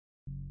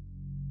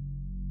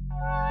This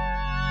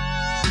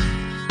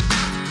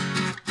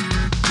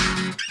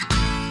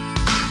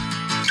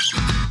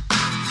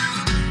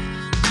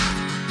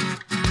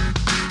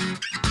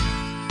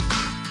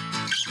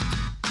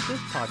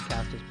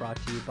podcast is brought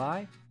to you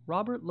by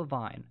Robert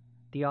Levine,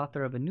 the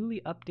author of a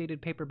newly updated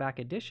paperback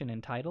edition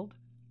entitled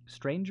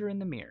Stranger in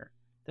the Mirror,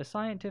 The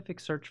Scientific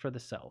Search for the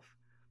Self.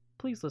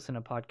 Please listen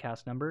to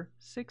podcast number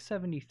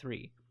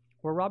 673,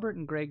 where Robert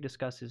and Greg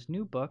discuss his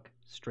new book,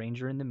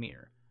 Stranger in the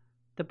Mirror.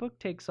 The book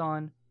takes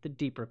on the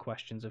deeper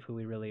questions of who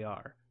we really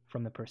are,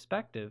 from the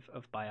perspective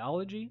of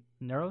biology,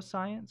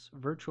 neuroscience,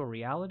 virtual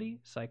reality,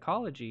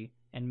 psychology,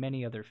 and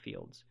many other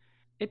fields.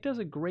 It does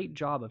a great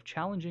job of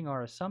challenging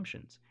our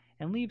assumptions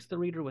and leaves the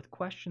reader with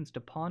questions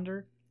to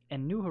ponder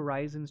and new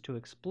horizons to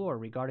explore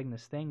regarding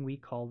this thing we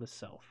call the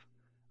self.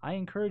 I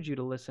encourage you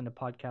to listen to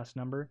podcast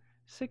number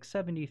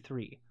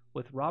 673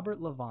 with Robert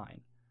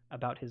Levine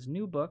about his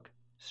new book,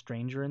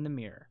 Stranger in the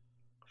Mirror.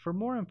 For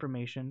more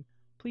information,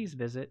 please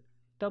visit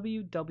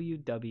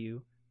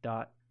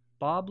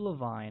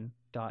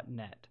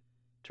www.boblevine.net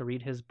to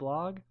read his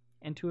blog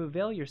and to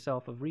avail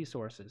yourself of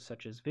resources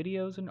such as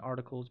videos and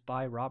articles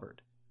by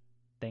Robert.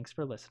 Thanks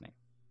for listening.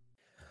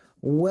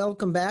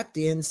 Welcome back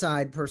to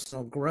Inside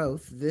Personal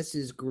Growth. This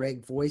is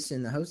Greg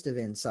Voisin, the host of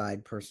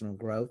Inside Personal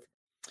Growth.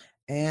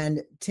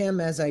 And Tim,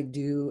 as I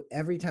do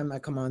every time I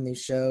come on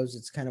these shows,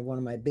 it's kind of one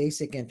of my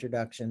basic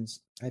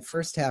introductions. I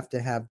first have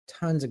to have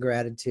tons of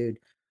gratitude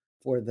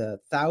for the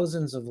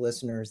thousands of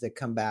listeners that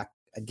come back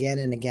again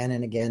and again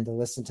and again to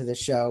listen to the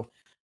show,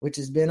 which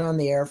has been on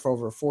the air for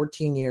over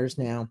 14 years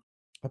now,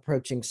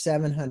 approaching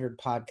 700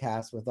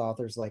 podcasts with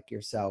authors like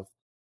yourself.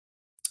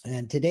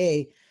 And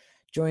today,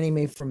 joining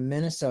me from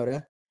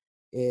Minnesota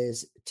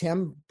is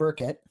Tim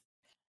Burkett,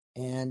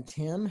 and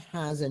Tim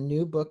has a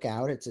new book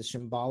out. It's a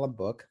Shambhala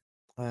book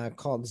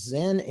called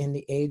Zen in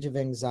the Age of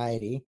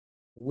Anxiety,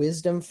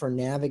 Wisdom for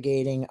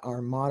Navigating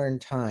Our Modern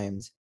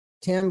Times.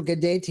 Tim, good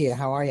day to you.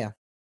 How are you?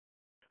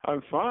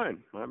 I'm fine.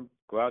 I'm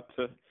glad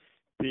to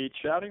be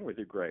chatting with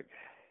you, Greg.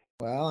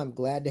 Well, I'm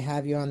glad to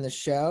have you on the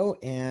show,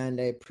 and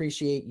I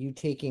appreciate you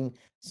taking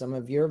some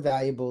of your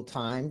valuable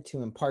time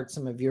to impart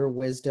some of your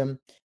wisdom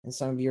and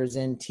some of your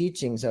Zen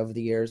teachings over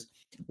the years.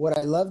 What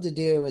I love to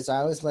do is I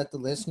always let the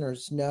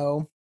listeners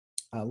know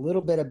a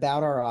little bit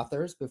about our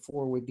authors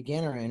before we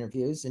begin our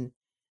interviews. And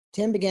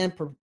Tim began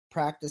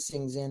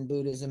practicing Zen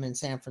Buddhism in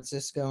San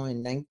Francisco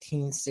in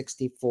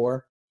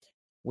 1964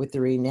 with the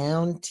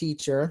renowned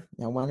teacher.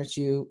 Now, why don't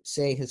you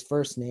say his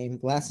first name?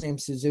 Last name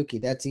Suzuki.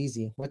 That's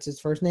easy. What's his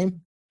first name?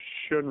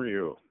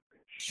 Shunryu.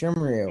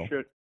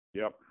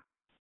 Yep.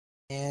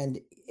 And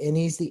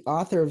he's the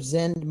author of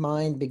Zen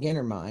Mind,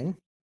 Beginner Mind.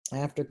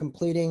 After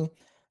completing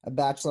a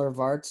Bachelor of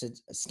Arts at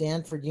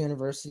Stanford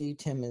University,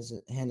 Tim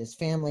and his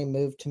family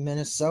moved to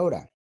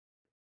Minnesota.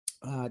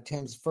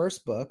 Tim's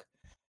first book,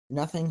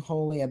 Nothing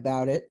Holy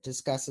About It,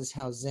 discusses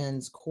how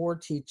Zen's core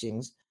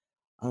teachings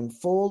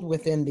unfold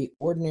within the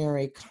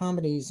ordinary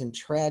comedies and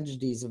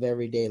tragedies of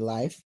everyday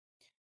life.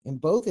 In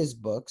both his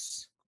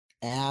books,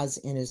 as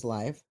in his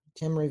life,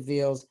 Tim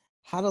reveals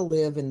how to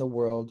live in the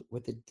world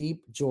with the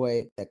deep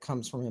joy that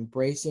comes from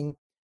embracing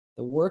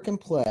the work and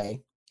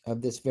play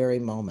of this very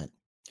moment.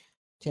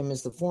 Tim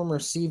is the former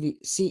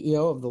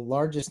CEO of the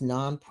largest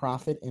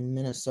nonprofit in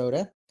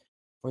Minnesota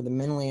for the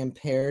mentally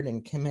impaired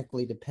and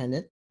chemically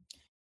dependent.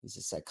 He's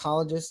a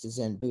psychologist, a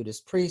Zen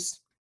Buddhist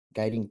priest,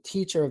 guiding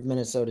teacher of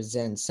Minnesota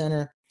Zen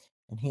Center,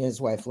 and he and his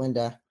wife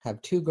Linda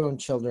have 2 grown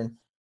children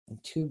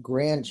and 2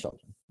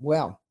 grandchildren.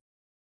 Well,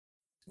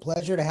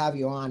 pleasure to have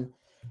you on.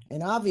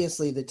 And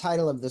obviously, the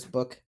title of this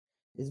book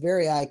is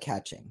very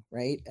eye-catching,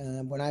 right?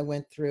 When I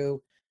went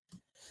through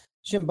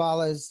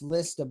Shambhala's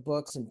list of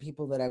books and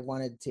people that I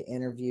wanted to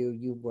interview,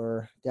 you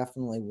were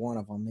definitely one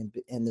of them.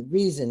 And the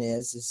reason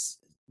is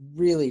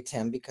really,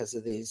 Tim, because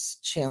of these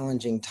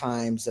challenging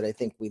times that I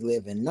think we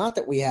live in. Not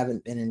that we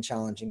haven't been in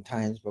challenging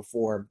times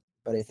before,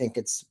 but I think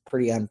it's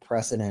pretty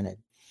unprecedented.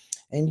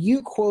 And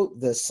you quote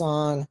the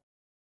song,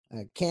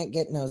 Can't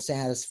Get No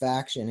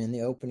Satisfaction, in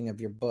the opening of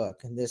your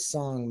book. And this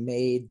song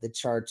made the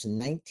charts in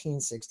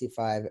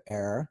 1965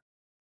 era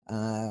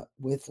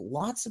with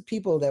lots of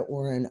people that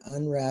were in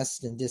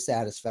unrest and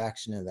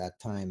dissatisfaction at that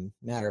time.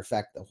 Matter of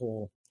fact, the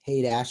whole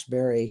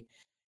Haight-Ashbury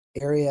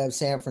area of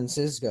San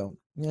Francisco.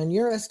 Now, in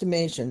your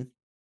estimation,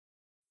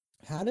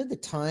 how did the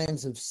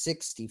times of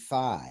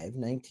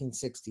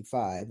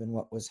 1965, and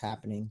what was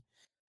happening,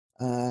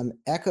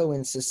 echo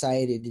in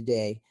society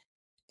today?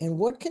 And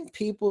what can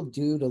people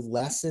do to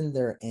lessen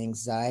their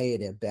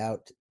anxiety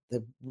about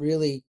the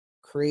really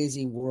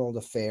crazy world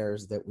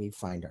affairs that we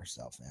find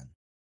ourselves in?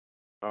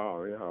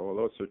 Oh, yeah.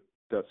 Well,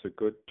 that's a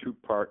good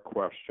 2-part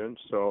question.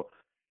 So,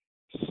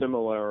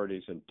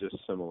 similarities and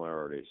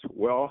dissimilarities.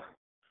 Well,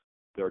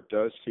 there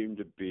does seem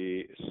to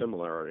be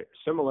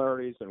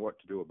similarities and what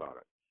to do about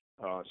it.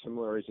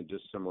 Similarities and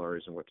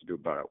dissimilarities and what to do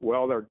about it.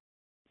 Well, there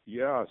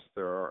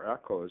are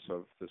echoes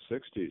of the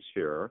 60s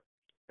here,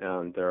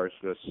 and there's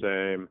the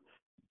same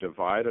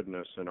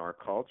dividedness in our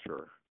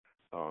culture.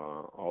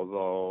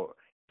 Although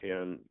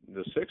in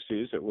the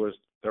 60s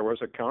there was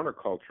a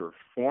counterculture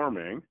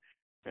forming,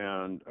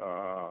 and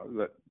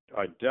that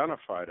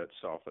identified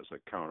itself as a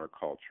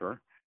counterculture.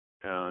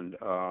 And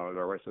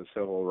there was the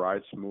civil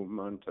rights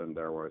movement, and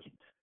there was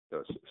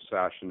the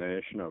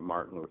assassination of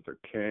Martin Luther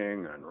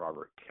King and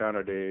Robert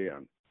Kennedy,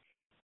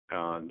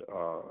 and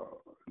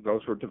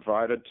those were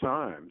divided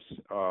times.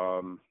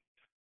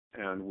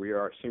 And we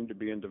seem to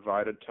be in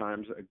divided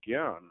times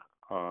again.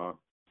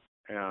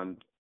 And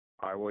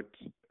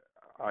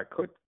I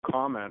could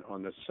comment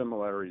on the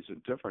similarities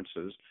and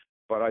differences,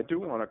 but I do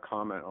want to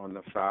comment on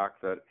the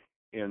fact that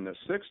in the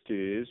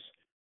 60s,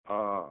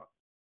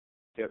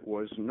 it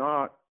was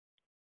not,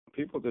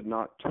 people did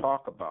not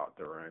talk about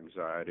their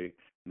anxiety,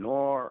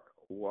 nor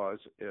was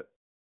it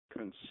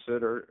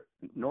considered,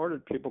 nor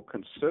did people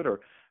consider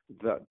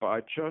that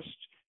by just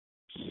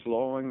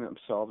slowing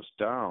themselves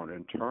down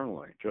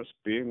internally, just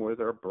being with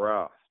their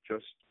breath,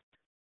 just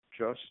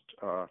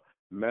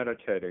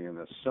meditating in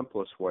the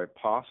simplest way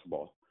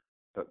possible,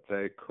 that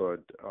they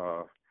could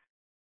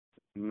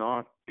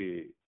not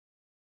be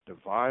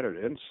divided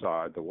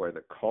inside the way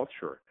the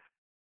culture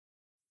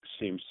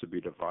seems to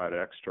be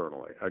divided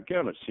externally.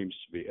 Again,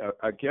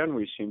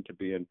 we seem to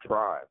be in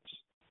tribes,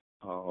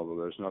 although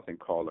there's nothing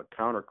called a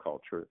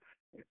counterculture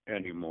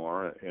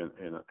anymore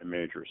in a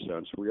major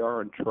sense. We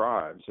are in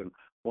tribes, and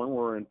when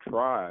we're in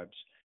tribes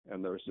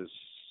and there's this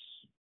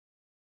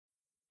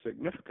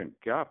significant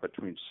gap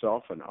between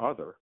self and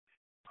other,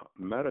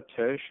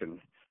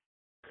 meditation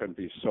can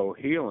be so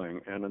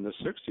healing. And in the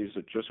 60s,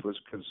 it just was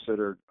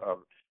considered,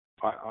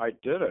 I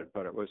did it,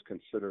 but it was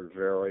considered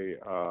very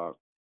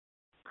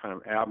kind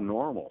of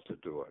abnormal to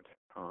do it.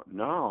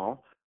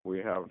 Now we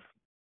have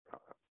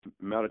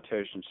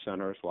meditation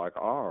centers like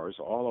ours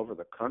all over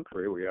the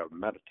country. We have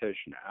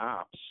meditation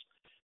apps.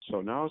 So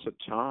now's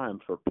a time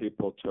for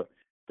people to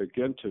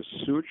begin to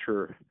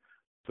suture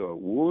the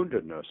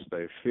woundedness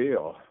they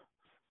feel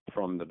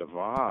from the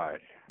divide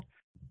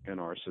in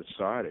our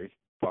society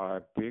by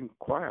being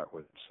quiet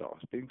with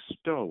themselves, being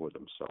still with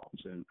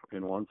themselves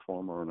in one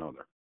form or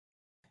another.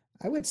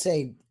 I would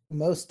say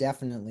most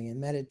definitely in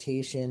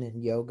meditation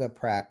and yoga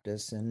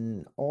practice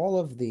and all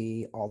of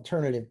the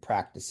alternative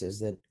practices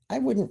that I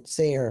wouldn't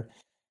say are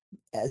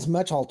as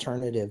much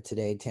alternative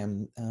today,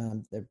 Tim.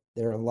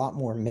 They're a lot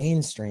more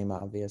mainstream,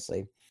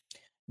 obviously.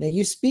 Now,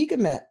 you speak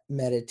of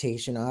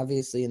meditation,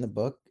 obviously, in the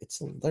book.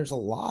 There's a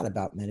lot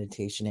about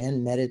meditation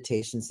and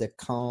meditations that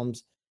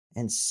calms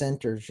and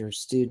centers your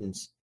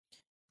students.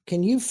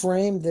 Can you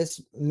frame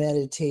this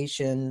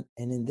meditation,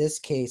 and in this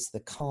case, the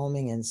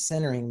calming and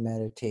centering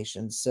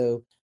meditation,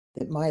 so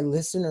that my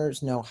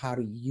listeners know how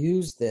to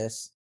use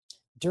this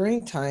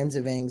during times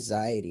of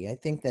anxiety? I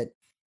think that,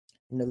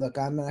 look,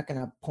 I'm not going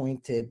to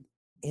point to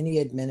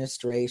any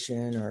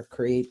administration or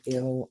create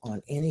ill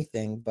on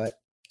anything, but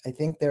I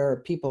think there are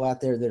people out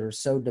there that are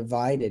so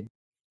divided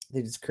that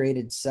it's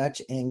created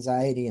such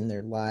anxiety in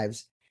their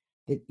lives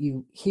that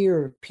you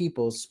hear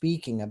people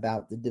speaking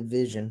about the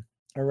division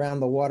around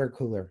the water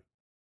cooler.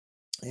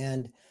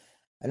 And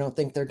I don't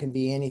think there can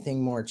be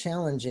anything more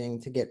challenging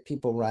to get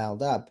people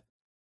riled up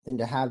than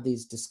to have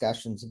these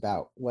discussions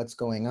about what's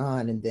going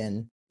on and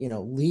then,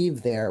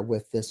 leave there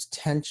with this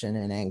tension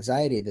and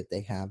anxiety that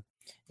they have.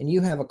 And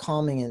you have a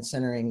calming and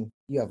centering,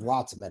 you have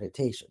lots of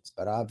meditations,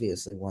 but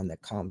obviously one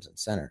that calms and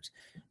centers.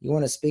 You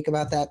want to speak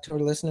about that to our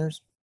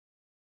listeners?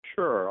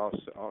 Sure,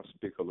 I'll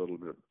speak a little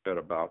bit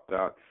about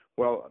that.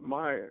 Well,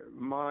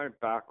 my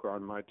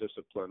background, my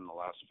discipline in the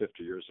last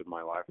 50 years of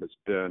my life has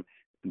been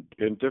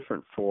in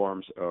different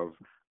forms of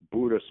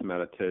Buddhist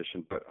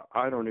meditation, but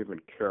I don't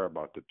even care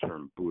about the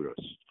term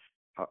Buddhist.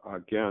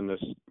 Again,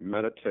 this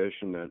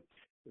meditation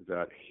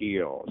that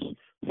heals.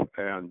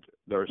 And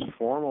there's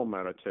formal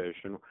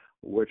meditation,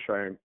 which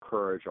I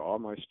encourage all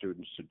my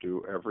students to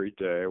do every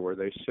day, where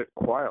they sit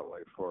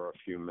quietly for a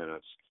few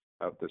minutes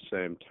at the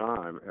same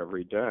time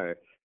every day.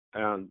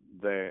 And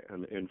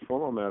in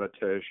formal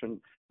meditation,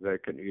 they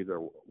can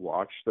either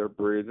watch their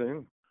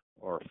breathing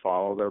or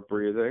follow their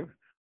breathing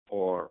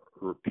or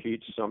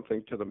repeat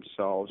something to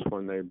themselves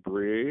when they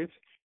breathe,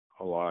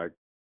 like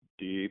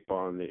deep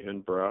on the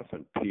in-breath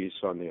and peace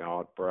on the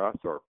out-breath,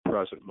 or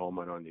present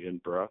moment on the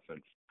in-breath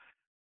and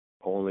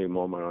only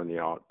moment on the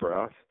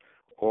out-breath,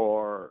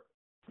 or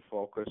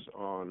focus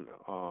on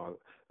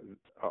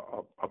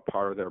a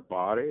part of their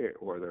body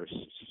where there's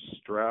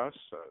stress,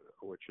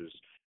 which is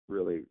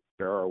really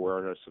bare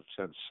awareness of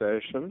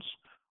sensations,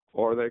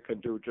 or they can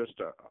do just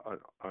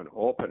an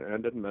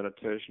open-ended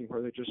meditation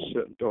where they just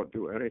sit and don't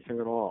do anything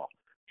at all.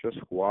 Just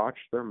watch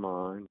their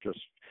mind, just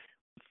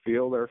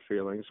feel their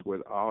feelings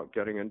without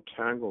getting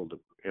entangled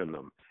in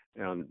them,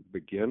 and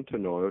begin to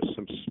notice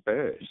some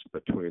space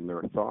between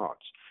their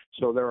thoughts.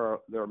 So there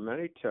are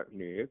many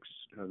techniques,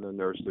 and then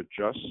there's the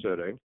just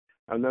sitting,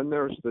 and then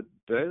there's the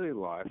daily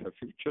life. If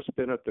you've just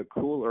been at the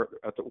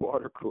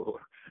water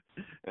cooler,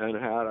 and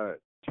had a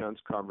tense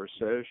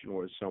conversation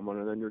with someone,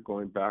 and then you're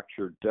going back to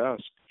your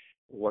desk,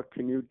 what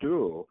can you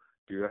do?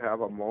 Do you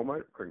have a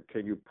moment, or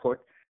can you put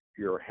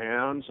your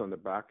hands on the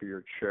back of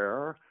your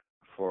chair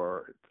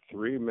for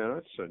 3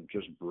 minutes and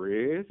just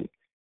breathe?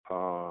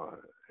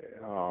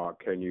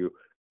 Can you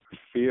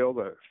feel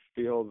the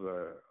feel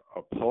the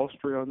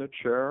upholstery on the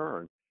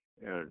chair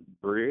and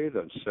breathe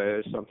and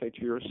say something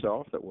to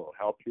yourself that will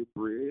help you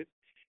breathe.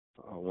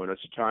 When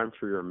it's time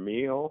for your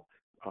meal,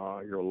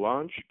 your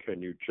lunch,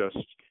 can you just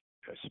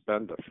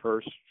spend the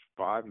first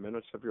 5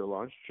 minutes of your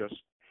lunch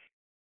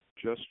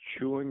just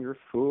chewing your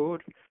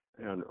food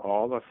and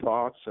all the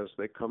thoughts as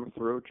they come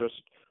through, just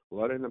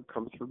letting them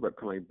come through, but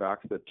coming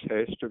back to the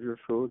taste of your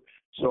food.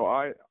 So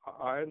I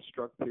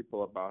instruct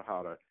people about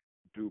how to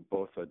do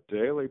both a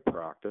daily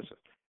practice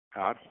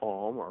at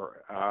home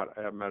or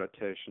at a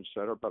meditation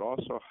center, but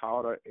also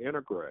how to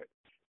integrate.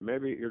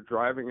 Maybe you're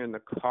driving in the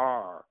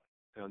car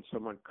and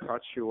someone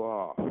cuts you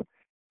off,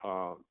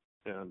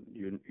 and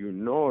you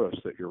notice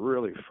that you're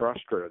really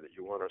frustrated, that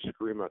you want to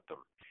scream at them.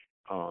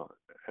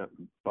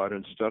 But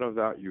instead of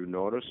that, you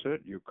notice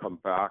it. You come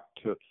back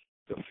to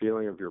the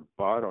feeling of your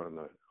butt on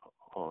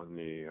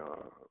the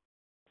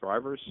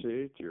driver's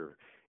seat. You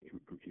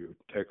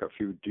take a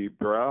few deep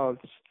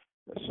breaths.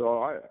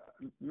 So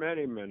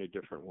many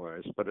different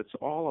ways, but it's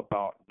all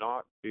about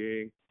not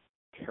being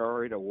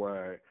carried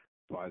away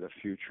by the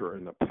future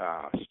and the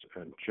past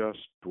and just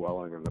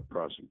dwelling in the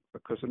present.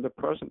 Because in the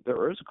present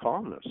there is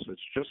calmness.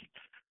 It's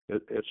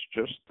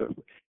just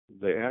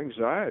the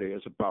anxiety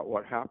is about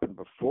what happened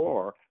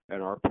before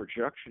and our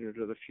projection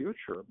into the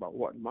future about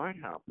what might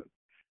happen.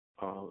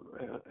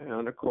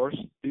 And of course,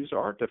 these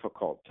are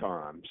difficult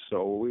times,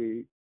 so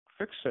we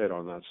fixate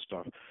on that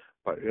stuff.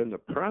 But in the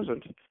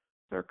present,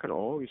 there can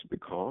always be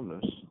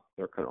calmness.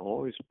 There can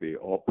always be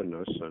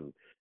openness and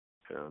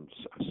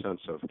a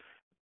sense of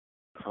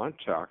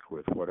contact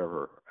with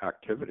whatever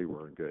activity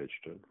we're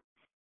engaged in.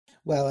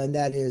 Well, and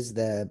that is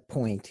the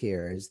point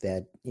here, is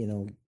that,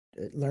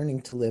 learning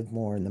to live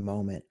more in the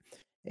moment.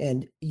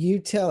 And you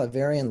tell a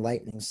very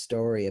enlightening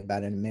story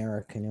about an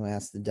American who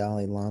asked the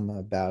Dalai Lama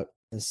about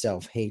the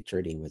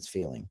self-hatred he was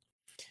feeling.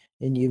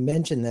 And you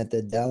mentioned that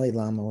the Dalai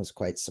Lama was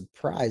quite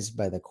surprised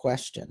by the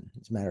question.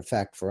 As a matter of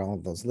fact, for all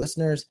of those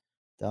listeners,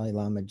 Dalai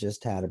Lama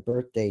just had a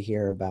birthday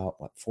here about,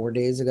 4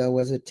 days ago,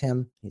 was it,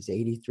 Tim? He's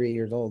 83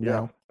 years old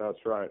now. Yeah,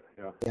 that's right.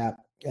 Yeah,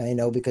 I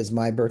know, because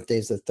my birthday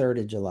is the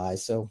 3rd of July.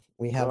 So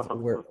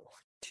we're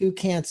two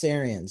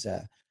Cancerians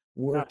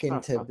working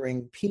to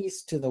bring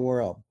peace to the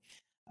world.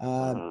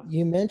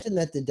 You mentioned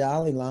that the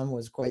Dalai Lama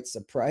was quite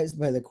surprised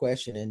by the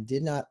question and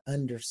did not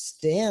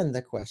understand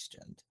the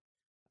question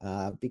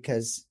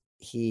because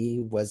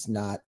he was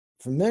not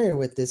familiar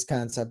with this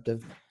concept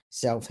of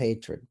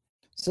self-hatred.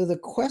 So the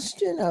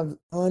question of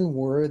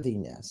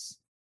unworthiness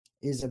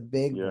is a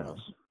big one.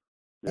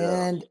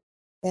 Yes.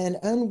 And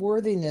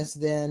unworthiness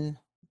then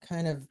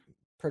kind of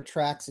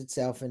protracts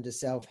itself into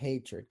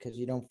self-hatred because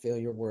you don't feel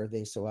you're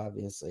worthy. So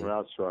obviously,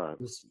 that's right.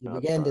 You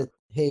begin to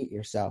hate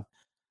yourself.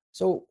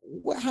 So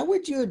how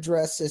would you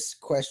address this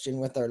question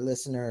with our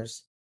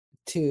listeners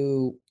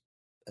to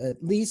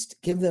at least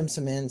give them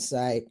some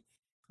insight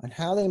on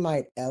how they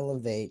might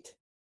elevate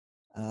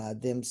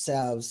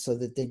themselves so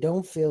that they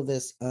don't feel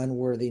this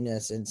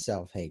unworthiness and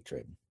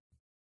self-hatred?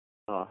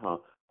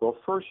 Well,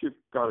 first you've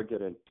got to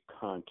get in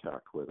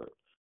contact with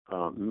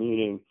it,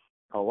 meaning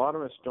a lot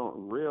of us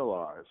don't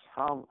realize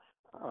how.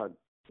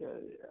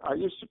 I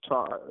used to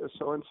talk.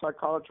 So in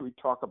psychology, we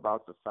talk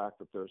about the fact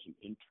that there's an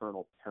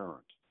internal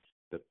parent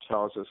that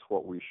tells us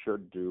what we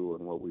should do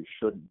and what we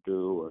shouldn't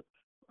do,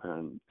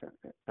 and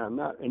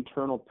that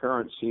internal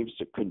parent seems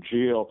to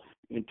congeal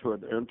into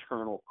an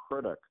internal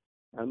critic,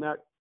 and that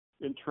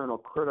internal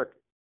critic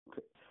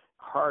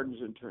hardens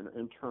into an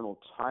internal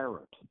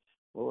tyrant.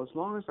 Well, as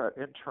long as that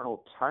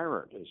internal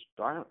tyrant is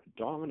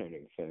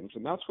dominating things,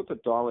 and that's what the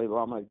Dalai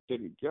Lama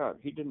didn't get.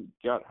 He didn't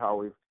get how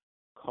we've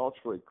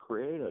culturally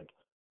created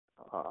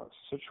a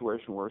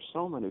situation where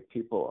so many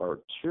people are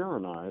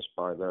tyrannized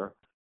by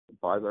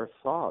their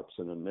thoughts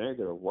in a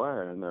negative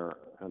way and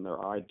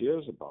their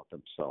ideas about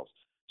themselves.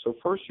 So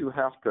first you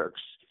have to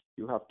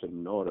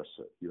notice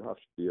it. You have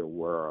to be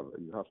aware of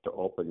it. You have to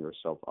open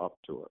yourself up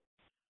to it.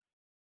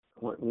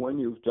 When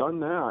you've done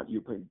that,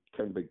 you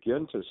can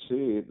begin to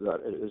see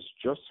that it is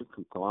just a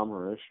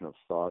conglomeration of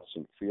thoughts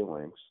and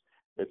feelings.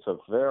 It's a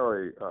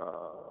very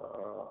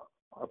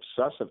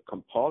obsessive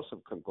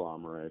compulsive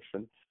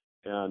conglomeration,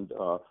 and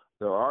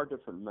there are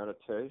different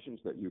meditations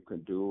that you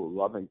can do,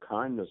 loving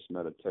kindness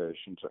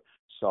meditations,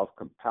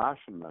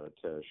 self-compassion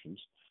meditations,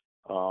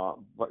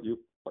 but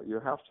you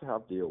have to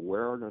have the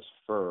awareness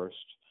first,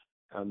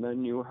 and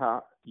then you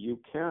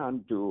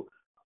can do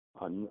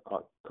a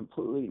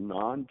completely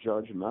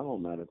non-judgmental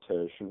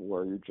meditation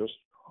where you just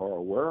are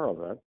aware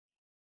of it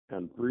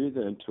and breathe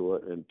into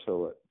it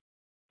until it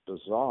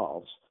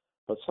dissolves.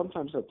 But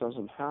sometimes that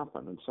doesn't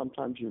happen, and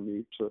sometimes you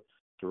need to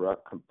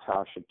direct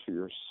compassion to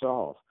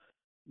yourself.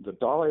 The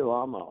Dalai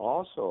Lama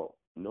also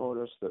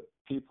noticed that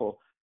people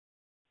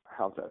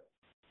have that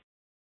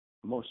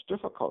most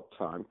difficult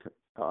time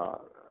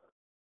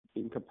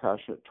being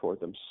compassionate toward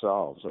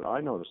themselves, and I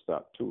noticed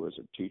that too as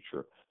a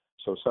teacher.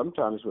 So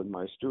sometimes with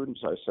my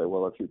students, I say,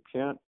 well, if you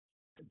can't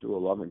do a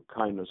loving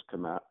kindness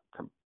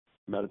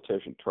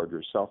meditation toward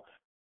yourself,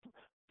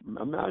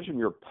 imagine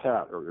your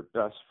pet or your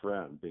best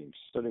friend being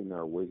sitting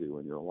there with you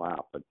in your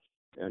lap, and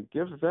and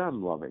give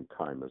them loving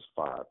kindness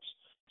vibes.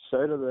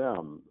 Say to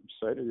them,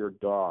 say to your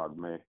dog,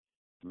 may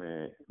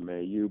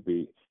you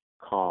be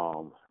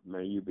calm,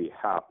 may you be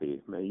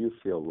happy, may you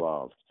feel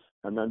loved.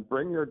 And then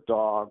bring your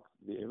dog,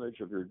 the image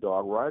of your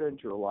dog, right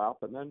into your lap,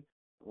 and then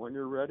when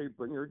you're ready,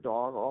 bring your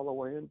dog all the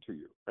way into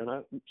you. And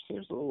it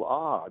seems a little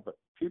odd, but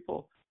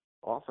people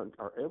often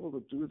are able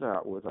to do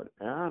that with an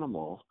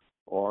animal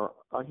or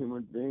a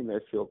human being they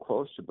feel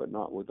close to, but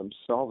not with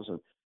themselves. And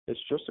it's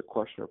just a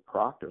question of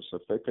practice.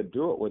 If they could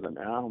do it with an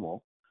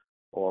animal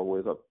or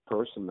with a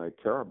person they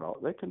care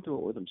about, they can do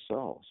it with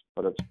themselves.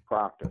 But it's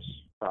practice,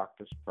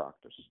 practice,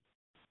 practice.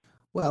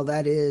 Well,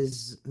 that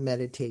is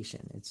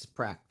meditation. It's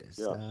practice.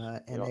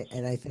 Yes,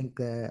 And I think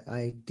that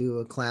I do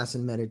a class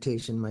in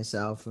meditation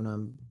myself, and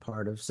I'm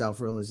part of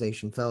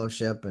Self-Realization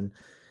Fellowship, and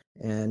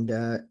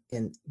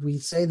we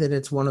say that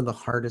it's one of the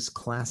hardest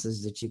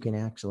classes that you can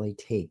actually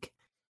take,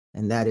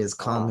 and that is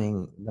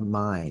calming the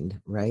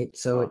mind, right?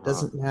 So it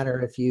doesn't matter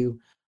if you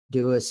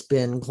do a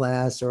spin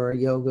class or a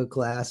yoga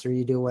class or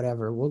you do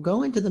whatever. We'll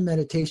go into the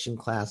meditation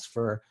class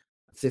for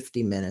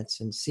 50 minutes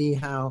and see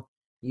how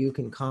you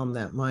can calm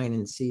that mind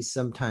and see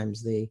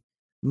sometimes the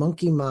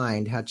monkey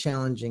mind, how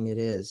challenging it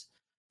is.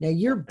 Now,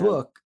 your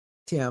book,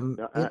 Tim.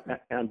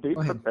 And be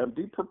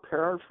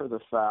prepared for the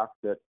fact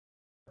that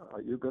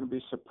you're going to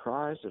be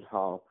surprised at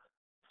how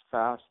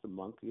fast the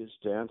monkey is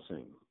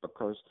dancing,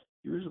 because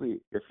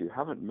usually if you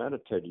haven't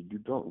meditated, you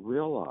don't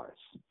realize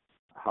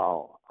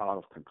how out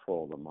of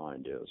control the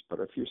mind is.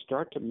 But if you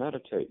start to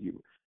meditate,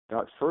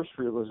 that first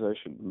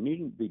realization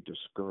needn't be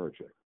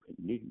discouraging. It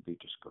needn't be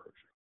discouraging.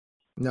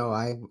 No,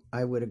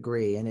 I would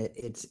agree, and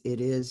it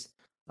is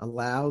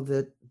allow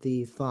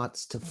the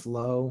thoughts to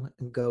flow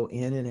and go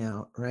in and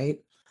out, right?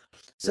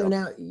 So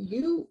now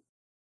you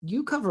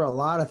cover a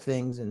lot of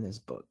things in this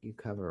book. You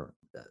cover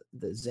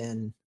the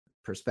Zen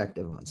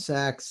perspective on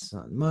sex,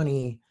 on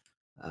money.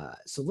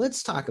 So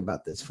let's talk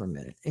about this for a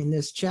minute. In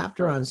this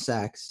chapter on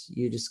sex,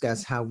 you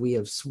discuss how we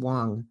have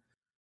swung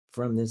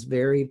from this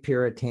very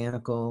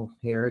puritanical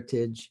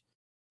heritage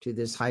to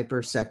this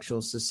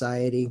hypersexual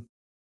society.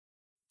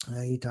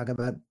 You talk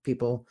about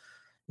people,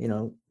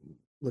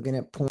 looking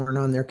at porn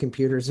on their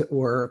computers at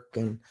work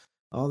and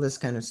all this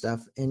kind of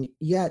stuff. And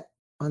yet,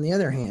 on the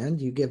other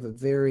hand, you give a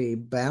very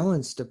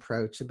balanced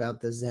approach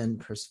about the Zen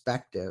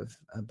perspective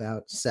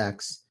about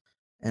sex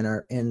and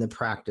the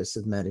practice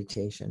of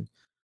meditation.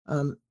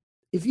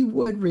 If you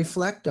would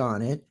reflect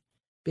on it,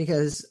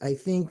 because I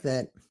think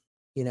that,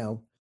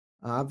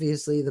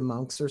 obviously the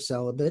monks are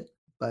celibate,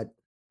 but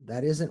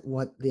that isn't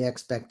what the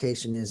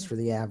expectation is for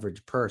the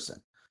average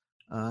person.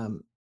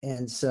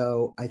 And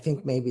so I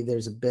think maybe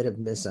there's a bit of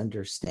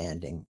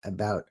misunderstanding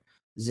about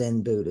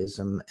Zen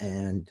Buddhism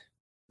and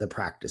the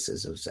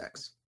practices of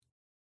sex.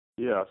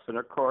 Yes, and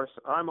of course,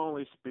 I'm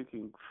only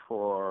speaking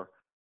for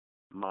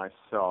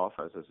myself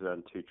as a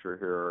Zen teacher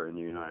here in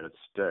the United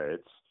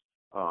States,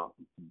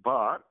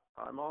 but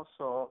I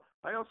also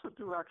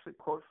do actually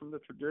quote from the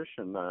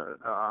tradition.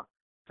 The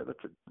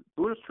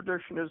Buddhist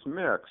tradition is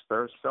mixed.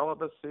 There's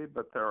celibacy,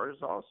 but there is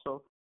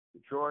also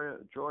joy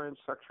in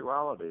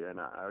sexuality, and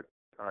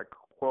I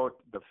quote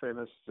the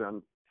famous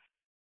Zen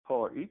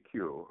poet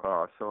Ikkyu,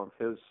 some of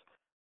his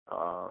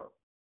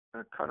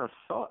kind of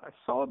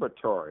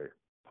celebratory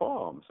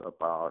poems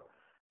about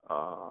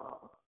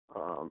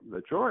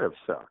the joy of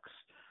sex.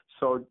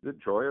 So the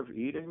joy of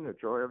eating, the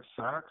joy of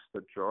sex,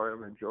 the joy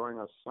of enjoying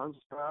a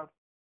sunset,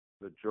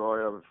 the joy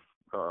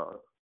of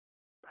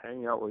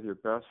hanging out with your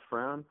best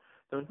friend.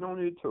 There's no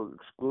need to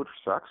exclude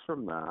sex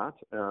from that.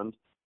 And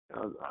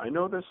I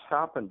know this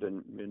happened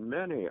in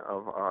many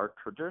of our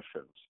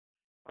traditions.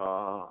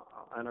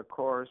 And of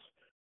course,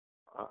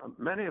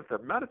 many of the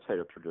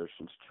meditative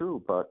traditions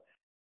too, but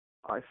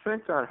I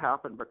think that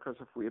happened because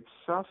if we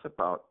obsess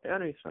about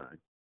anything,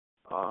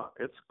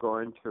 it's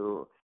going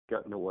to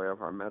get in the way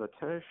of our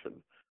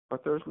meditation.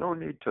 But there's no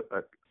need to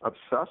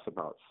obsess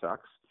about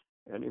sex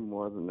any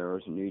more than there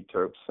is a need to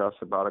obsess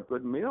about a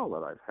good meal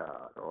that I've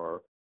had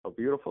or a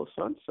beautiful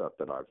sunset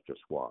that I've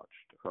just watched.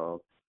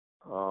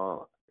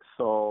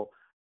 So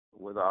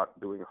without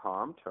doing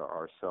harm to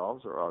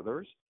ourselves or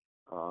others,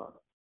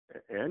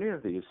 any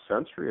of these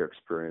sensory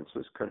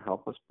experiences can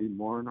help us be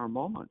more in our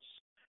moments,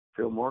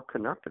 feel more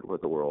connected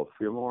with the world,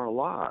 feel more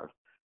alive,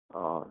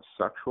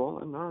 sexual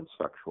and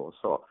non-sexual.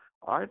 So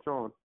I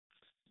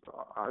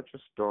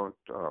just don't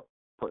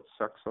put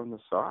sex on the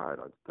side.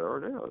 There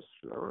it is.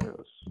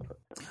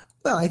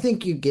 Well, I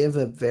think you give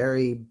a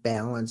very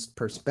balanced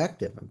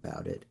perspective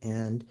about it.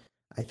 And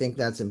I think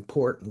that's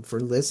important for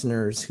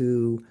listeners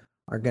who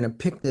are going to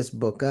pick this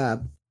book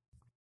up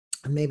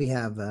and maybe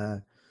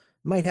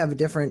might have a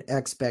different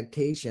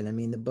expectation. I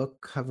mean, the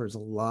book covers a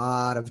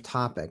lot of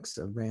topics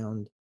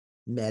around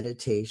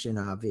meditation,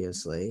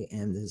 obviously,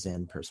 and the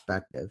Zen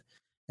perspective.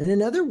 And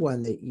another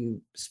one that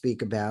you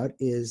speak about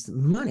is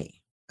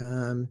money.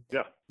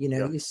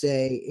 You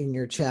say in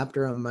your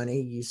chapter on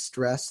money, you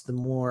stress the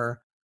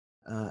more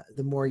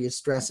you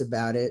stress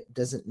about it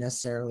doesn't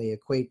necessarily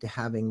equate to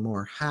having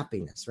more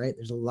happiness, right?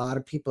 There's a lot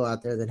of people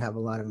out there that have a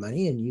lot of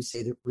money, and you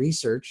say that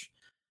research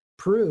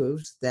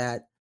proves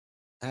that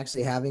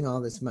actually having all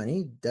this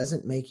money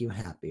doesn't make you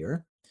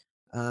happier.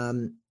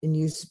 And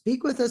you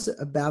speak with us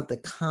about the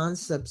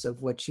concepts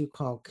of what you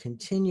call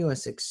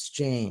continuous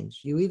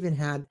exchange. You even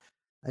had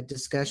a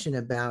discussion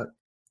about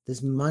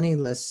this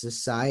moneyless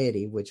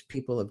society, which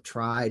people have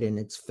tried and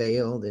it's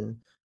failed. And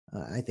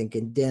I think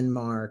in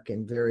Denmark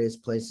and various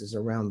places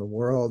around the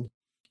world.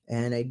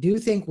 And I do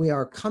think we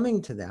are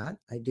coming to that.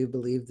 I do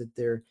believe that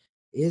there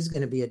is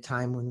going to be a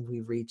time when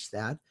we reach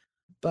that.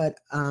 But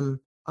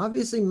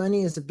obviously,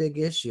 money is a big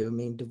issue. I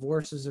mean,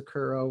 divorces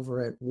occur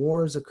over it,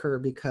 wars occur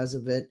because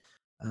of it,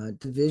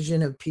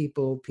 division of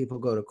people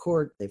go to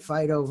court, they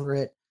fight over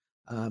it.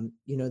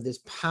 This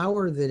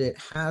power that it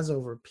has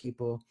over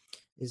people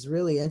is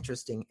really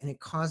interesting, and it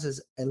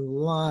causes a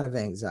lot of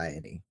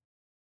anxiety.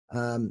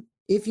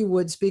 If you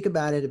would speak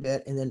about it a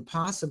bit, and then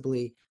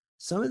possibly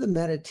some of the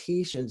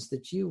meditations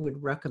that you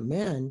would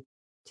recommend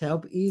to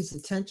help ease the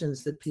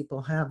tensions that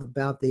people have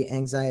about the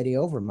anxiety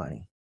over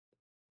money.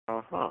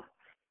 Uh-huh.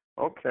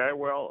 Okay,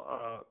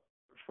 well,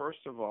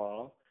 first of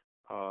all,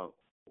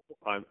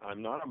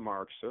 I'm not a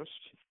Marxist,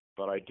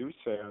 but I do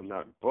say in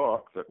that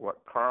book that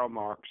what Karl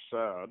Marx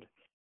said,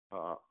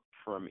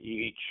 from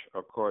each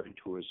according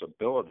to his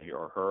ability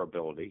or her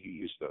ability, he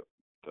used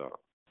the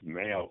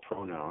male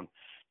pronoun,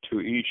 to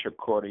each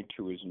according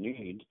to his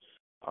need,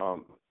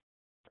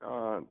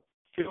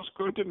 feels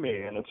good to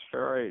me, and it's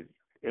very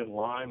in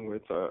line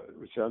with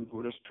Zen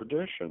Buddhist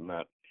tradition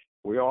that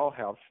we all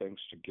have things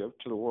to give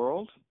to the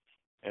world,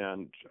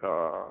 and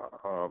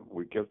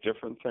we give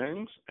different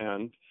things,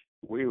 and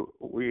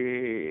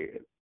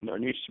there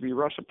needs to be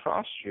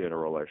reciprocity in a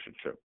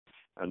relationship,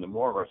 and the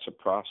more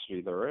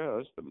reciprocity there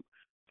is,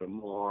 the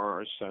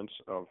more sense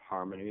of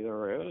harmony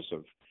there is,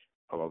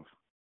 of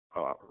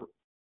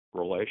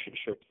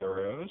relationship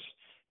there is,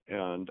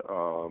 and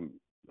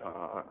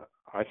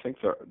I think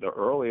the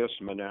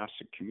earliest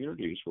monastic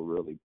communities were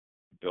really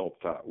built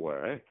that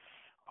way.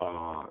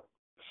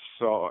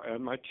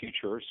 And my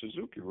teacher,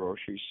 Suzuki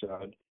Roshi,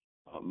 said,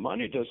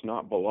 money does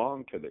not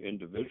belong to the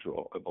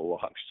individual, it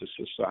belongs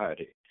to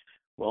society.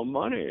 Well,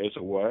 money is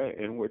a way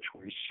in which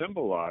we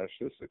symbolize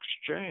this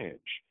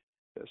exchange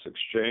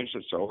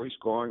that's always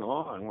going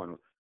on when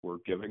we're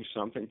giving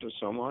something to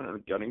someone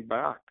and getting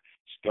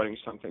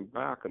something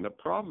back. And the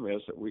problem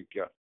is that we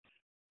get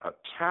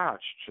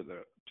attached to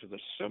the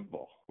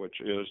symbol,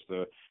 which is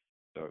the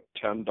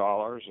 $10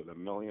 or the $1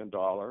 million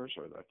or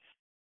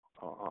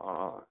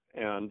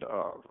and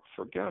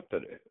forget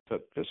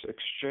that this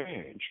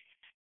exchange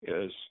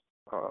is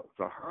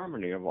the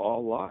harmony of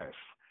all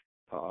life,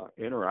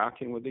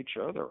 interacting with each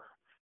other,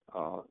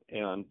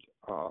 and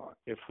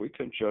if we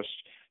can just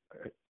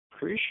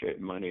appreciate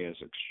money as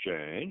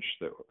exchange,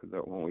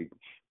 that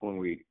when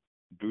we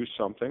do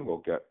something,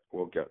 we'll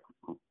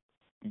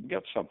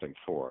get something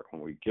for it.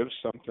 When we give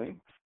something,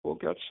 we'll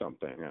get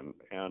something,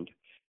 and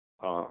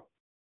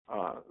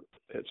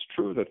it's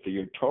true that the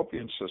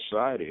utopian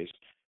societies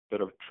that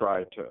have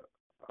tried to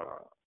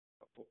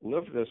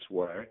live this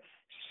way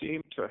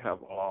seem to have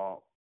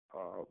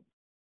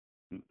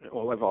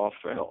they've all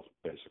failed,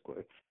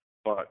 basically.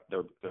 But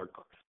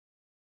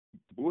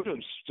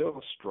Buddhism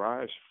still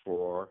strives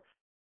for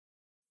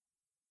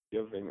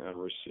giving and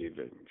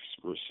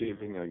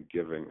receiving and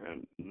giving,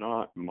 and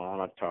not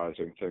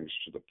monetizing things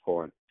to the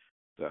point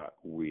that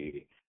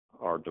we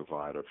are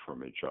divided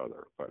from each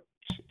other, but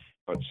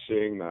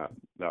seeing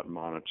that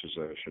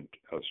monetization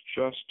as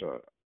just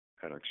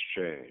an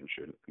exchange,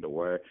 in the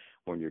way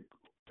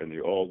in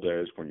the old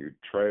days when you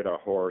trade a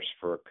horse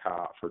for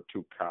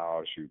two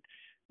cows,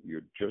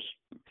 you just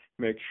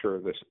make sure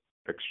this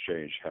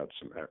exchange had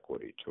some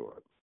equity to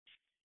it.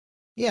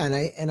 Yeah,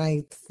 and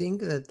I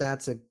think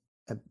that's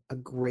a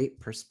great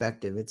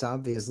perspective. It's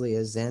obviously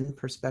a Zen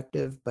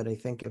perspective, but I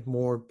think if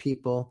more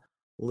people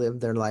live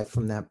their life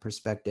from that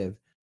perspective,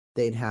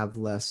 they'd have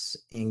less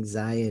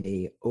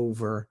anxiety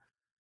over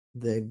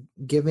the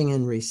giving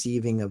and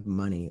receiving of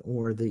money,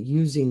 or the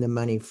using the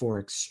money for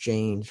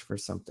exchange for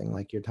something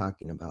like you're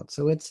talking about.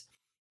 So it's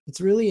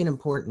really an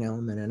important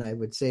element. And I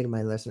would say to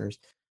my listeners,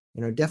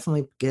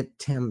 definitely get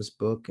Tim's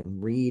book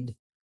and read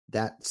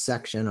that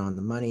section on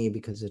the money,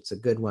 because it's a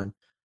good one.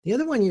 The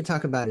other one you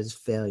talk about is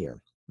failure.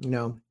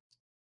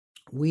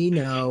 We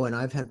know, and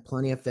I've had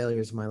plenty of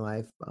failures in my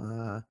life.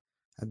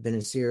 I've been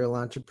a serial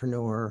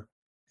entrepreneur,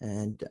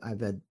 and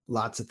I've had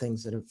lots of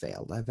things that have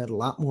failed. I've had a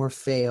lot more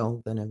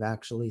fail than have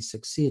actually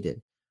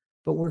succeeded.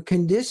 But we're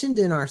conditioned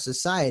in our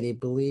society to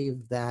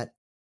believe that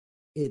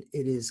it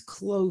is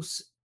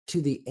close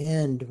to the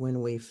end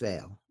when we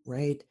fail,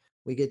 right?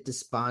 We get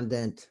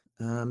despondent.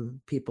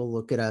 People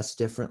look at us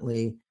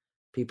differently.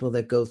 People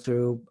that go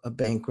through a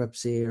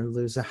bankruptcy or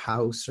lose a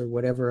house or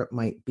whatever it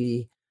might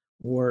be,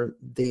 or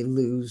they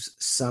lose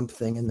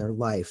something in their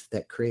life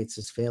that creates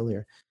this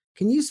failure.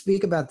 Can you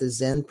speak about the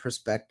Zen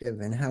perspective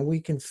and how we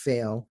can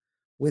fail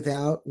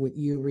without what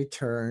you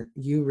refer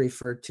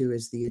to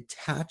as the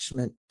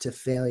attachment to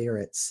failure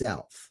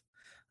itself?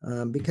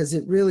 Because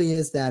it really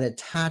is that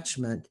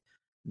attachment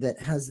that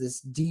has this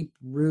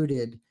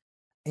deep-rooted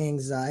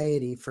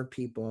anxiety for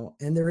people,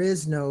 and there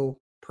is no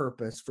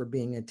purpose for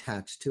being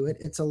attached to it.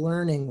 It's a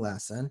learning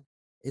lesson.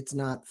 It's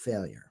not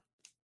failure.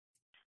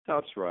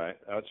 That's right.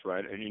 That's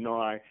right. And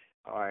I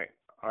I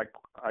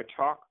I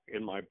talk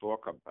in my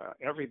book about,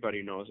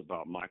 everybody knows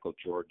about Michael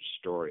Jordan's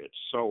story. It's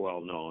so well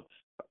known,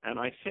 and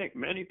I think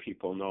many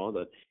people know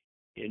that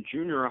in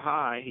junior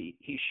high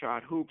he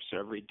shot hoops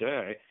every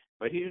day,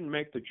 but he didn't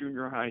make the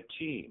junior high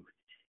team.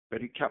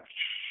 But he kept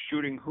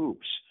shooting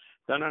hoops.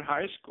 Then in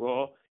high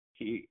school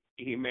he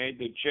made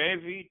the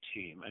JV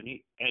team, and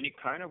he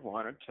kind of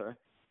wanted to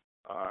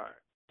uh,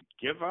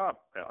 give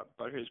up,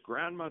 but his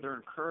grandmother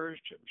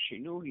encouraged him. She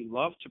knew he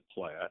loved to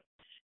play it,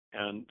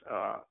 and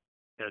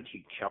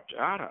he kept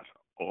at it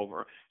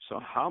over. So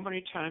how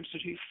many times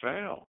did he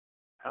fail?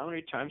 How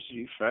many times did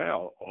he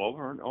fail?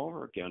 Over and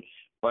over again.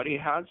 But he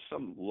had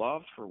some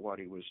love for what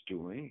he was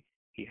doing.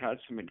 He had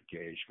some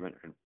engagement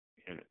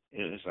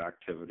in his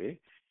activity,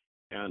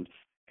 and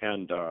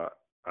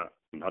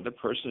another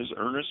person is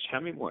Ernest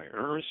Hemingway.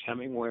 Ernest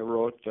Hemingway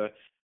wrote the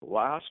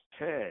last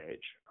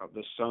page of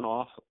The Sun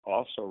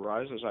Also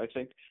Rises. I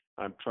think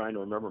I'm trying to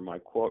remember my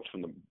quotes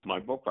from my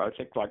book, but I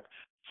think like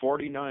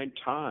 49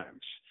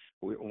 times.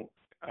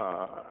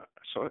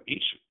 So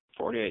each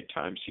 48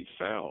 times he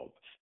failed,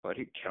 but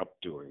he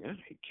kept doing it.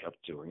 He kept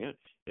doing it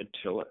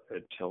until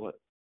it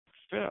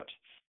fit,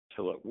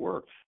 till it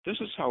worked. This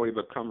is how we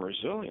become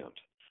resilient.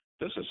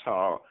 This is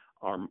how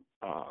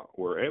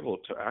we're able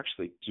to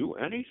actually do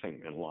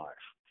anything in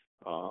life.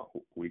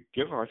 We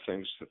give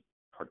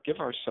give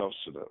ourselves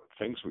to the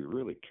things we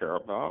really care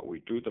about.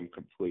 We do them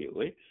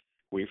completely.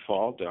 We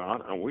fall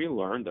down, and we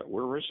learn that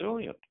we're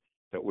resilient,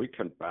 that we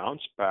can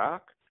bounce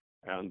back,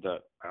 and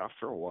that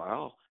after a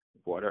while,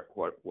 what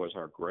was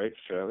our great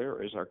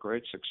failure is our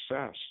great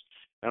success.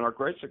 And our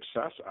great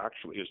success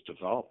actually is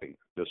developing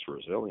this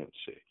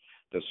resiliency,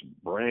 this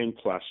brain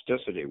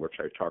plasticity, which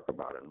I talk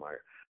about in my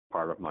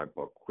part of my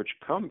book, which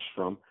comes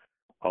from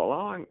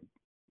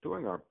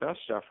doing our best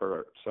effort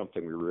at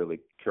something we really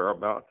care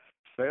about,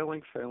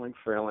 failing,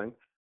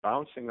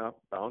 bouncing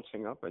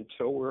up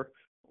until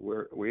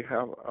we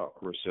have a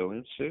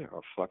resiliency,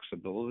 a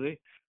flexibility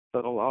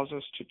that allows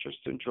us to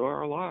just enjoy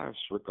our lives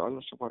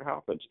regardless of what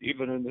happens,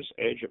 even in this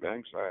age of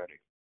anxiety.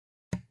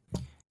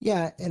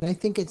 Yeah, and I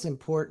think it's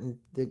important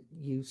that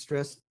you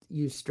stress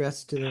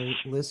to the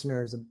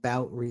listeners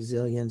about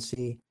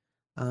resiliency,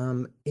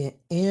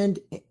 and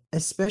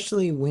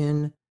especially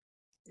when,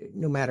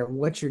 no matter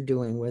what you're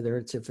doing, whether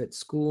it's if at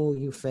school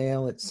you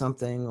fail at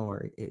something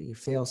or you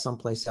fail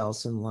someplace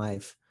else in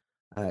life,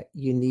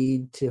 you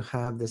need to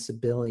have this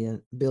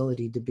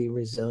ability to be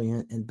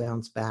resilient and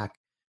bounce back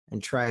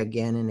and try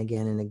again and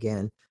again and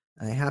again.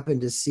 I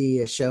happened to see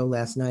a show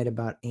last night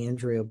about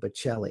Andrea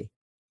Bocelli.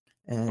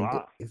 And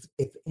Wow.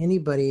 if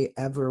anybody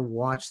ever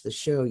watched the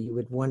show, you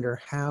would wonder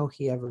how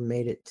he ever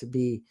made it to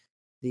be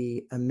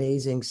the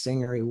amazing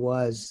singer he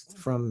was,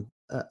 from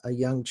a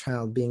young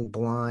child being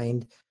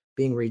blind,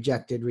 being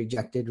rejected,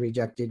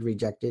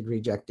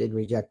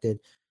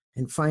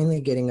 and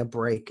finally getting a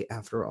break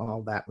after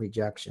all that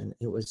rejection.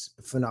 It was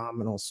a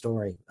phenomenal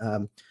story.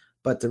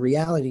 But the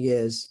reality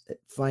is,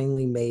 it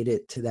finally made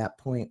it to that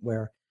point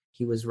where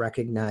he was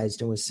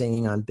recognized and was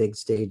singing on big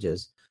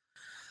stages.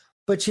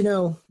 But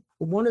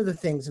one of the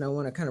things, and I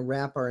want to kind of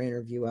wrap our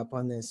interview up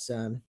on this,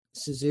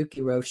 Suzuki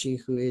Roshi,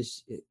 who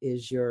is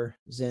your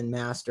Zen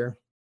master,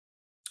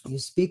 you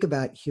speak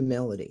about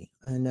humility,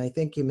 and I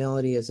think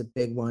humility is a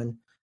big one.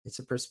 It's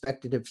a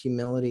perspective of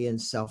humility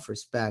and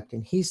self-respect.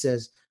 And he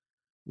says,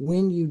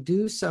 when you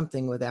do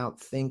something without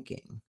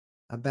thinking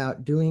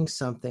about doing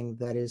something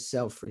that is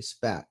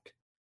self-respect,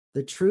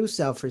 the true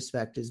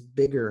self-respect is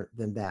bigger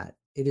than that.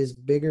 It is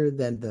bigger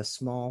than the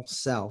small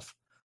self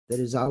that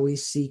is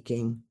always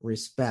seeking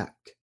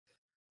respect.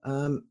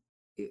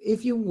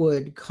 If you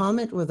would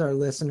comment with our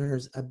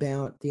listeners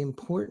about the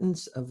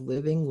importance of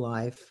living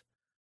life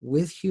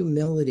with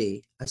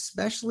humility,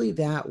 especially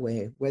that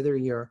way, whether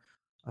you're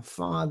a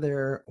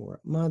father or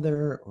a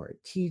mother or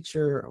a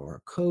teacher or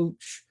a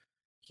coach.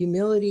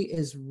 Humility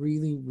is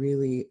really,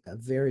 really a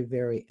very,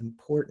 very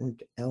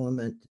important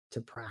element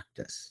to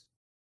practice.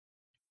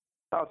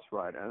 That's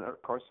right, and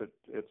of course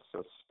it's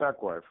a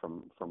segue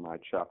from my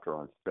chapter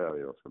on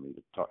failure for me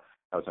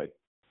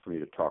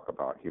to talk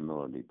about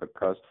humility,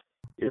 because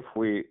if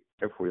we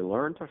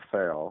learn to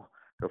fail,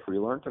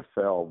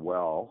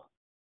 well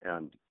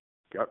and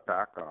get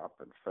back up,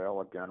 and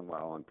fail again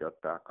well and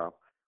get back up,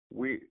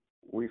 we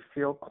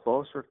feel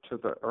closer to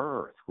the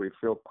earth, we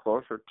feel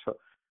closer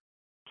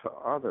to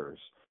others,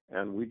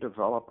 and we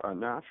develop a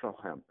natural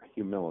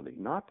humility,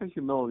 not the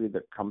humility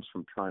that comes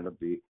from trying to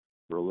be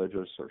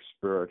religious or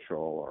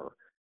spiritual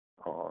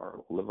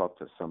or live up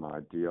to some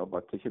ideal,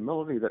 but the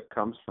humility that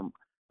comes from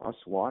us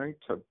wanting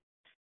to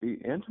be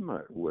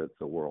intimate with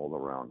the world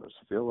around us,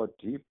 feel a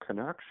deep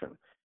connection.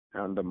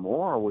 And the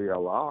more we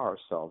allow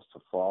ourselves to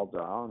fall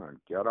down and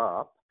get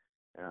up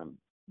and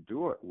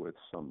do it with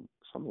some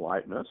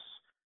lightness,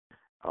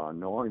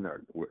 knowing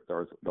that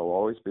there'll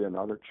always be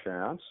another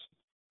chance.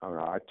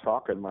 I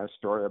talk in my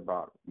story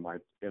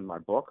in my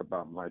book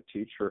about my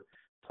teacher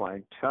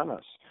playing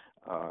tennis.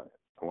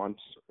 once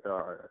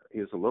he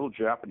was a little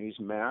Japanese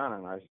man,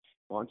 and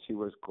once he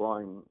was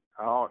going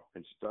out,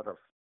 instead of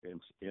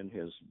in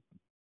his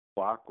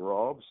black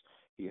robes,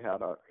 he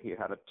had a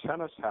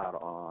tennis hat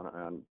on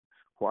and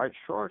white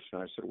shorts.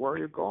 And I said, "Where are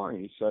you going?"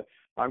 He said,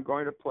 "I'm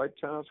going to play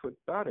tennis with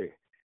Betty."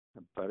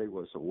 And Betty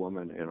was a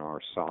woman in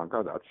our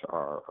Sangha, that's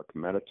our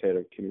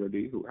meditative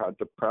community, who had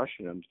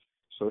depression, and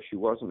so she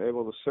wasn't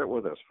able to sit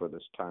with us for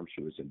this time.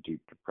 She was in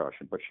deep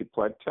depression, but she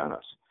played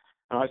tennis.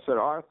 And I said,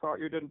 "Oh, I thought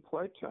you didn't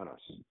play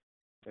tennis."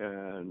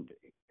 And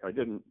I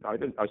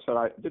said,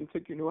 "I didn't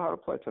think you knew how to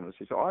play tennis."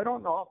 He said, "Oh, I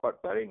don't know,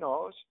 but Betty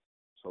knows."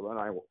 So then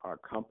I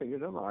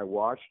accompanied him, I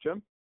watched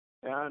him,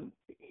 and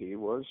he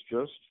was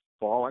just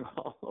falling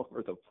all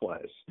over the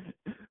place.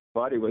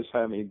 But he was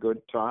having a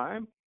good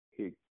time.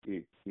 He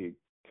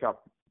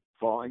kept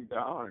falling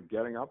down and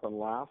getting up and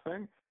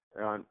laughing.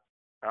 And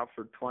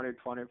after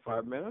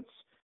 25 minutes,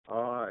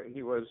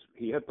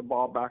 he hit the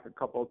ball back a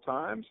couple of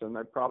times, and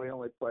they probably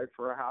only played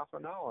for a half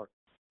an hour.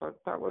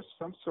 But that was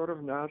some sort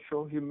of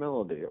natural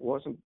humility. It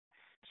wasn't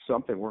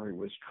something where he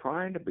was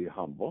trying to be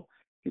humble.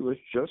 He was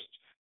just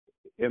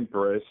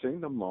embracing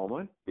the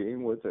moment,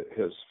 being with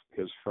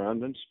his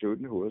friend and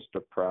student who was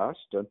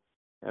depressed,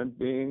 and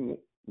being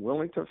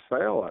willing to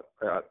fail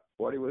at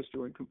what he was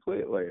doing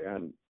completely,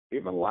 and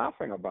even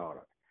laughing about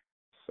it.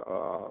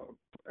 So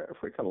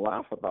if we can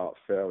laugh about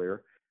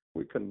failure,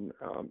 we can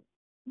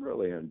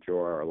really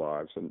enjoy our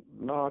lives and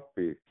not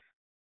be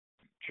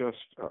just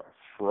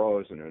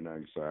frozen in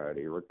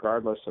anxiety,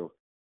 regardless of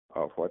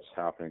what's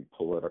happening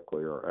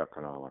politically or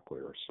economically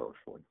or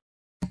socially.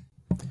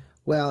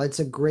 Well, it's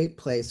a great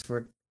place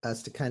for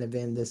us to kind of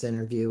end this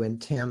interview.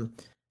 And Tim,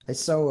 I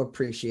so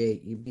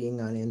appreciate you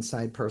being on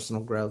Inside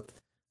Personal Growth.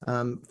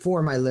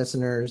 For my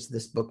listeners,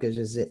 this book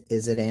is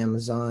at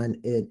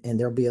Amazon, and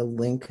there'll be a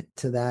link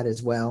to that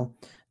as well.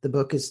 The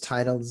book is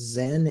titled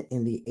Zen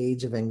in the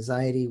Age of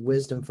Anxiety,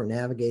 Wisdom for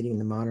Navigating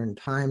the Modern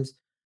Times.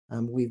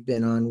 We've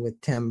been on with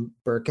Tim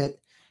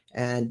Burkett,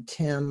 and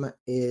Tim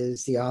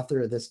is the author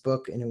of this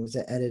book, and it was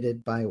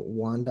edited by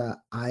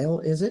Wanda Isle,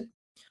 is it?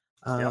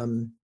 Yep.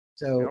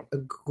 So Yep.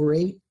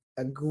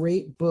 a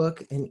great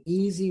book, an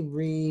easy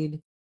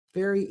read,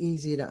 very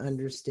easy to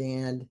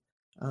understand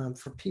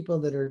for people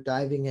that are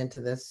diving into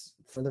this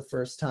for the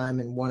first time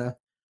and want to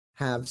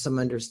have some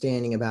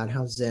understanding about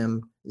how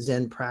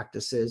Zen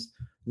practices,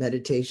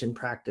 meditation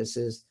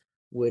practices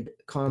would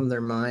calm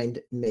their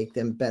mind and make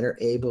them better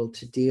able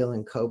to deal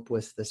and cope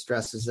with the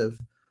stresses of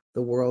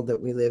the world that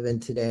we live in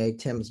today.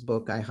 Tim's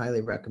book, I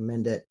highly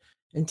recommend it.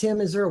 And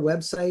Tim, is there a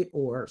website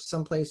or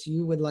someplace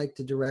you would like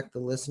to direct the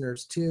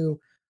listeners to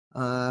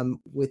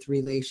with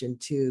relation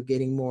to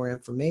getting more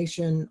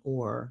information,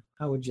 or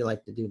how would you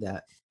like to do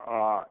that?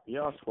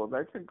 Yes, well,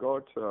 they can go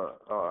to,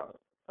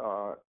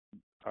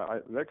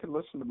 they can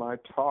listen to my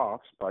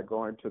talks by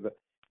going to the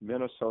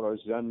Minnesota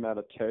Zen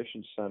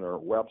Meditation Center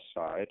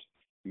website,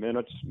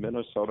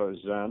 Minnesota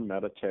Zen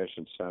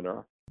Meditation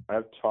Center. I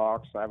have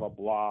talks, I have a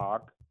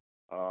blog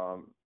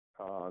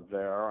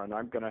there, and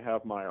I'm going to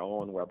have my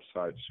own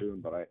website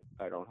soon, but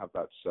I don't have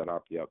that set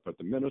up yet. But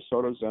the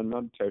Minnesota Zen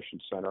Meditation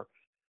Center,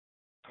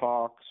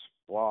 talks,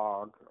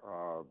 blog,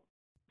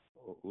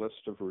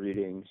 list of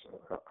readings,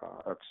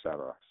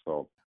 etc.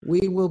 So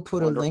we will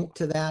put wonderful. A link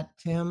to that,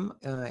 Tim,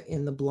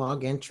 in the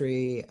blog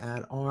entry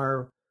at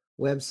our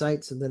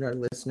website so that our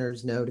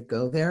listeners know to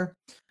go there.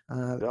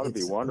 That would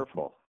be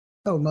wonderful.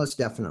 Oh, most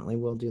definitely.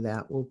 We'll do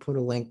that. We'll put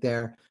a link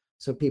there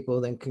so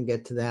people then can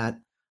get to that.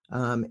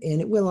 And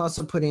it will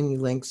also put any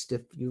links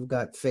if you've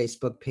got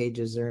Facebook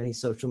pages or any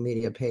social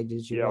media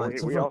pages you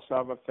want. We also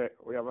have a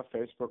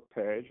Facebook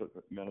page at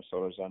the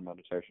Minnesota Zen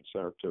Meditation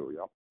Center too.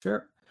 Yep.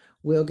 Sure.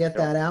 We'll get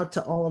that out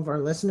to all of our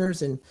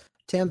listeners. And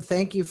Tim,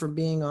 thank you for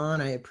being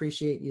on. I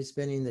appreciate you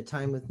spending the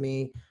time with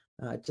me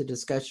to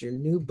discuss your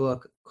new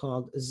book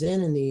called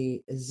Zen in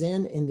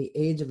the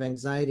Age of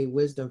Anxiety,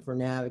 Wisdom for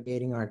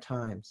Navigating Our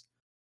Times.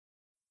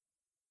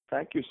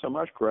 Thank you so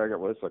much, Greg. It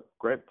was a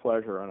great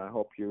pleasure, and I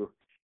hope you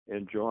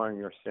enjoying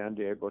your San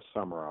Diego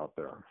summer out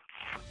there.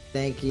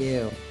 Thank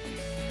you.